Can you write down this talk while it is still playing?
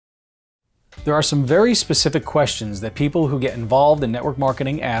There are some very specific questions that people who get involved in network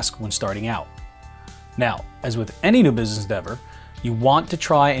marketing ask when starting out. Now, as with any new business endeavor, you want to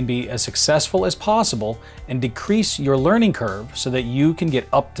try and be as successful as possible and decrease your learning curve so that you can get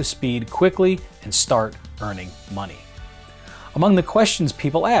up to speed quickly and start earning money. Among the questions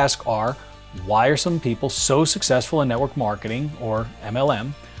people ask are, why are some people so successful in network marketing, or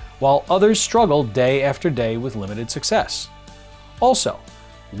MLM, while others struggle day after day with limited success? Also,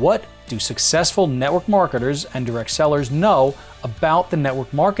 what do successful network marketers and direct sellers know about the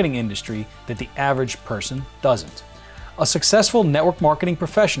network marketing industry that the average person doesn't? A successful network marketing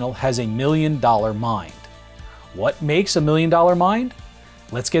professional has a $1 million mind. What makes a $1 million mind?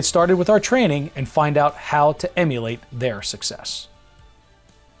 Let's get started with our training and find out how to emulate their success.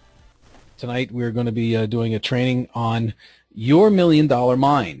 Tonight we're going to be doing a training on your $1 million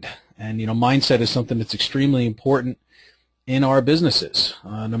mind. And mindset is something that's extremely important in our businesses.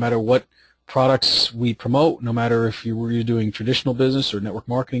 No matter what products we promote, no matter if you're doing traditional business or network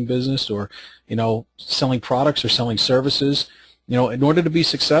marketing business, or selling products or selling services, in order to be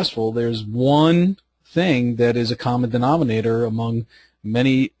successful, there's one thing that is a common denominator among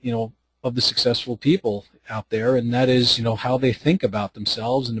many of the successful people out there, and that is how they think about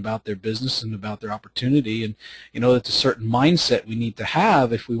themselves and about their business and about their opportunity. And it's a certain mindset we need to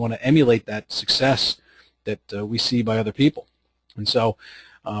have if we want to emulate that success that we see by other people. And so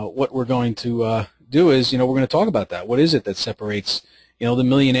what we're going to do is we're going to talk about that. What is it that separates the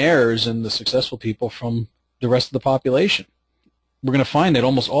millionaires and the successful people from the rest of the population? We're going to find that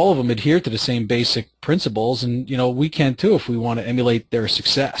almost all of them adhere to the same basic principles, and we can too if we want to emulate their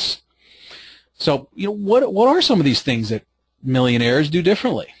success. So what are some of these things that millionaires do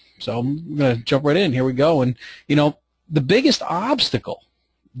differently? So I'm going to jump right in. Here we go. And the biggest obstacle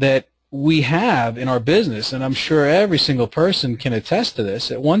that we have in our business, and I'm sure every single person can attest to this,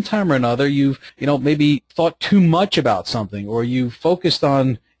 at one time or another you've maybe thought too much about something, or you focused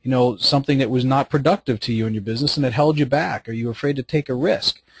on something that was not productive to you in your business and it held you back, or you were afraid to take a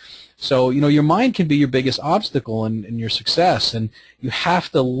risk. So your mind can be your biggest obstacle in your success, and you have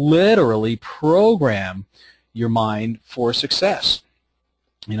to literally program your mind for success.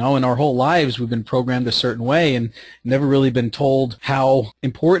 In our whole lives we've been programmed a certain way and never really been told how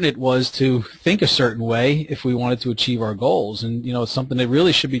important it was to think a certain way if we wanted to achieve our goals. And it's something that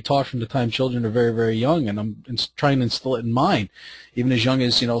really should be taught from the time children are very, very young, and I'm trying to instill it in mind even as young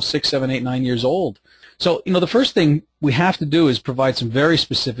as 6, 7, 8, 9 years old. So the first thing we have to do is provide some very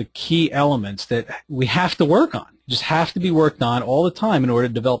specific key elements that we have to work on, just have to be worked on all the time in order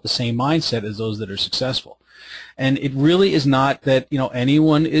to develop the same mindset as those that are successful. And it really is not that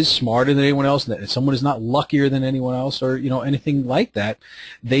anyone is smarter than anyone else, that someone is not luckier than anyone else, or anything like that.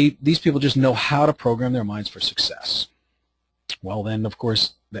 These people just know how to program their minds for success. Well, then of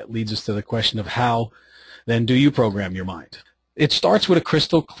course that leads us to the question of how then do you program your mind? It starts with a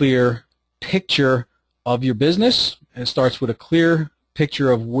crystal clear picture of your business, and it starts with a clear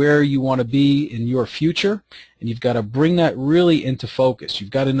picture of where you want to be in your future, and you've got to bring that really into focus.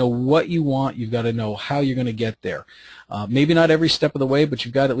 You've got to know what you want. You've got to know how you're going to get there. Maybe not every step of the way, but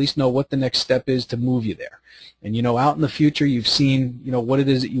you've got to at least know what the next step is to move you there. And out in the future, you've seen what it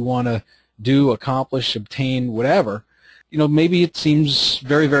is that you want to do, accomplish, obtain, whatever. Maybe it seems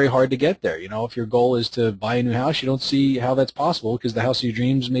very, very hard to get there. If your goal is to buy a new house, you don't see how that's possible because the house of your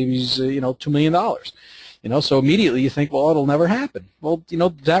dreams maybe is $2 million. So immediately you think, well, it'll never happen. Well,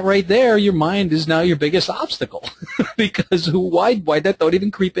 that right there, your mind is now your biggest obstacle because why that don't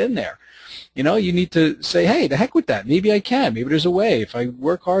even creep in there? You need to say, hey, the heck with that. Maybe I can. Maybe there's a way. If I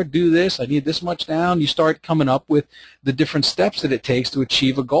work hard, do this, I need this much down. You start coming up with the different steps that it takes to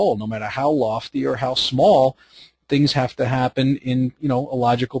achieve a goal, no matter how lofty or how small. Things have to happen in a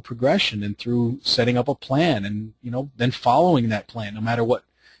logical progression and through setting up a plan and then following that plan, no matter what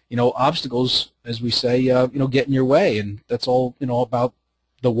obstacles, as we say, get in your way. And that's all about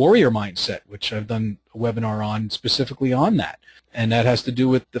the warrior mindset, which I've done a webinar on specifically on that. And that has to do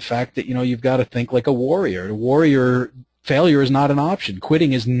with the fact that you've got to think like a warrior. A warrior, failure is not an option.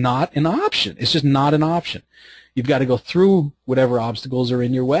 Quitting is not an option. It's just not an option. You've got to go through whatever obstacles are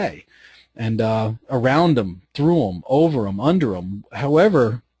in your way, and around them, through them, over them, under them.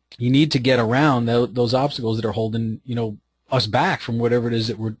 However, you need to get around those obstacles that are holding us back from whatever it is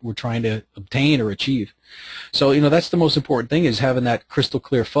that we're trying to obtain or achieve. So that's the most important thing, is having that crystal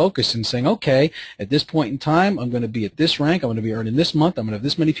clear focus and saying, okay, at this point in time, I'm going to be at this rank, I'm going to be earning this month, I'm going to have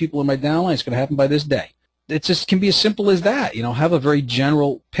this many people in my downline, it's going to happen by this day. It just can be as simple as that. Have a very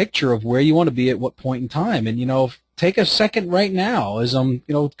general picture of where you want to be at what point in time. And take a second right now as I'm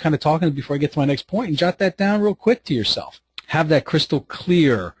kind of talking before I get to my next point, and jot that down real quick to yourself. Have that crystal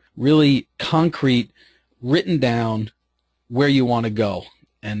clear really concrete, written down where you want to go.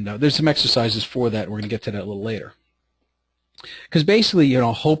 And there's some exercises for that. We're going to get to that a little later. Because basically, you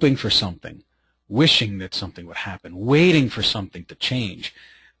know, hoping for something, wishing that something would happen, waiting for something to change,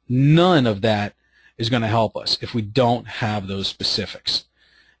 none of that is going to help us if we don't have those specifics.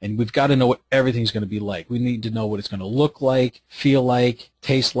 And we've got to know what everything's going to be like. We need to know what it's going to look like, feel like,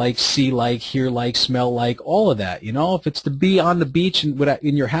 taste like, see like, hear like, smell like, all of that. You know, if it's to be on the beach in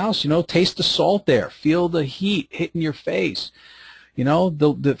your house, you know, taste the salt there, feel the heat hitting your face. You know,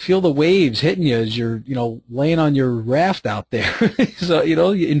 feel the waves hitting you as you're, you know, laying on your raft out there. So, you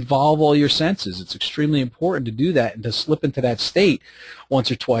know, you involve all your senses. It's extremely important to do that and to slip into that state once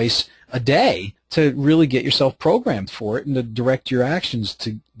or twice a day to really get yourself programmed for it and to direct your actions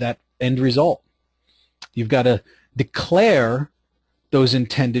to that end result. You've got to declare those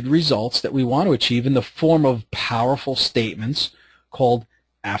intended results that we want to achieve in the form of powerful statements called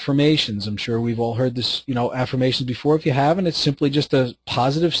affirmations. I'm sure we've all heard this, you know, affirmations before. If you haven't, it's simply just a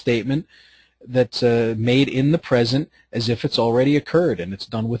positive statement that's made in the present as if it's already occurred, and it's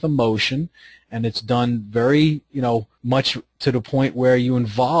done with emotion, and it's done very, you know, much to the point where you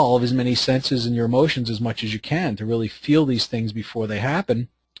involve as many senses and your emotions as much as you can to really feel these things before they happen.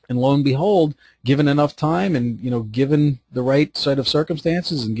 And lo and behold, given enough time and, you know, given the right set of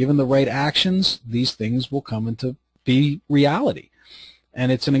circumstances and given the right actions, these things will come into be reality. And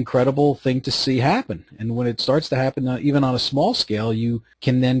it's an incredible thing to see happen. And when it starts to happen, even on a small scale, you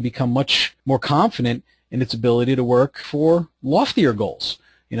can then become much more confident in its ability to work for loftier goals.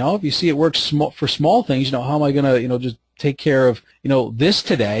 You know, if you see it works for small things, you know, how am I going to, you know, just take care of, you know, this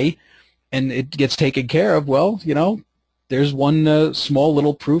today, and it gets taken care of? Well, you know, there's one small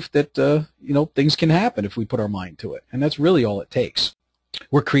little proof that, you know, things can happen if we put our mind to it. And that's really all it takes.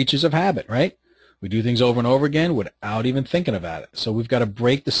 We're creatures of habit, right? We do things over and over again without even thinking about it. So we've got to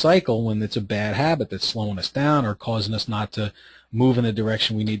break the cycle when it's a bad habit that's slowing us down or causing us not to move in the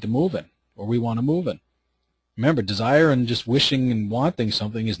direction we need to move in or we want to move in. Remember, desire and just wishing and wanting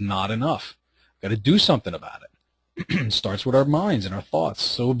something is not enough. We've got to do something about it. It starts with our minds and our thoughts.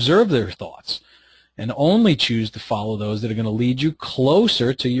 So observe their thoughts and only choose to follow those that are going to lead you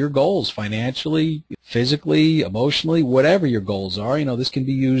closer to your goals financially, physically, emotionally, whatever your goals are. You know, this can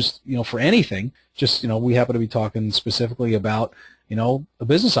be used, you know, for anything. Just, you know, we happen to be talking specifically about, you know, a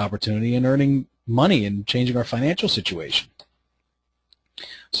business opportunity and earning money and changing our financial situation.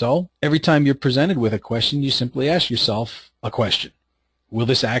 So every time you're presented with a question, you simply ask yourself a question. Will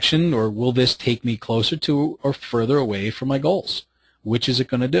this action or will this take me closer to or further away from my goals? Which is it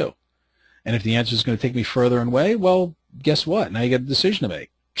going to do? And if the answer is going to take me further away, well, guess what? Now you got a decision to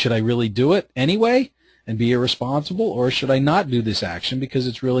make. Should I really do it anyway and be irresponsible, or should I not do this action because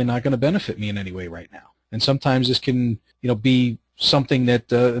it's really not going to benefit me in any way right now? And sometimes this can, you know, be something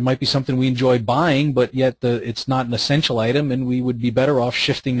that it might be something we enjoy buying, but yet it's not an essential item, and we would be better off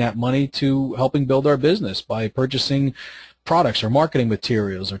shifting that money to helping build our business by purchasing products or marketing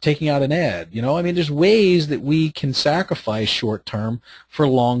materials or taking out an ad. You know, I mean, there's ways that we can sacrifice short-term for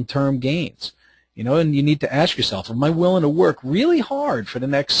long-term gains. You know, and you need to ask yourself, am I willing to work really hard for the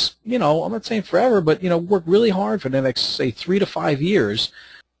next, you know, I'm not saying forever, but, you know, work really hard for the next, say, 3 to 5 years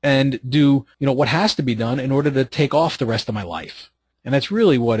and do, you know, what has to be done in order to take off the rest of my life? And that's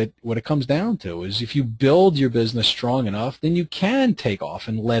really what it comes down to, is if you build your business strong enough, then you can take off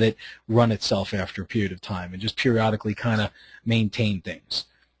and let it run itself after a period of time and just periodically kind of maintain things.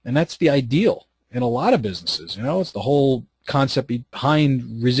 And that's the ideal in a lot of businesses. You know, it's the whole concept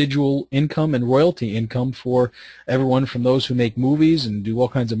behind residual income and royalty income for everyone from those who make movies and do all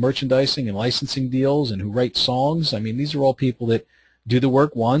kinds of merchandising and licensing deals and who write songs. I mean, these are all people that do the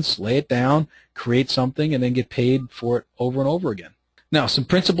work once, lay it down, create something, and then get paid for it over and over again. Now, some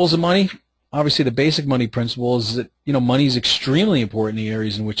principles of money. Obviously, the basic money principle is that, you know, money is extremely important in the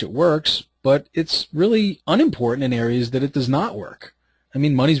areas in which it works, but it's really unimportant in areas that it does not work. I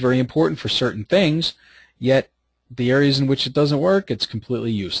mean, money is very important for certain things, yet the areas in which it doesn't work, it's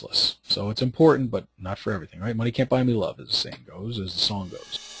completely useless. So it's important, but not for everything, right? Money can't buy me love, as the saying goes, as the song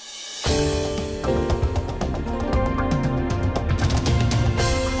goes.